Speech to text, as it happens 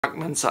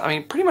I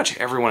mean, pretty much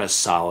everyone is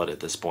solid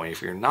at this point.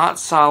 If you're not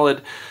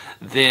solid,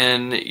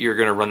 then you're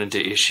going to run into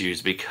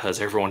issues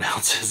because everyone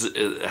else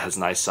has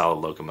nice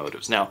solid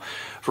locomotives. Now,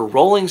 for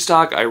rolling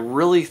stock, I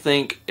really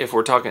think if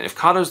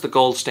Kato's the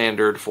gold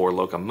standard for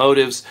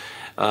locomotives,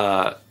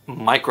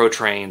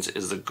 Microtrains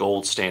is the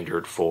gold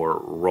standard for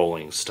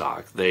rolling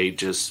stock. They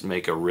just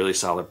make a really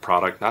solid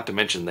product. Not to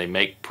mention they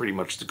make pretty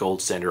much the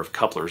gold standard of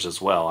couplers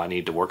as well. I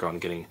need to work on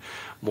getting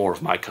more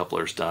of my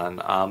couplers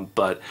done.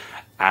 But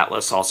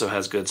Atlas also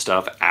has good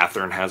stuff.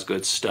 Athearn has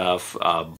good stuff.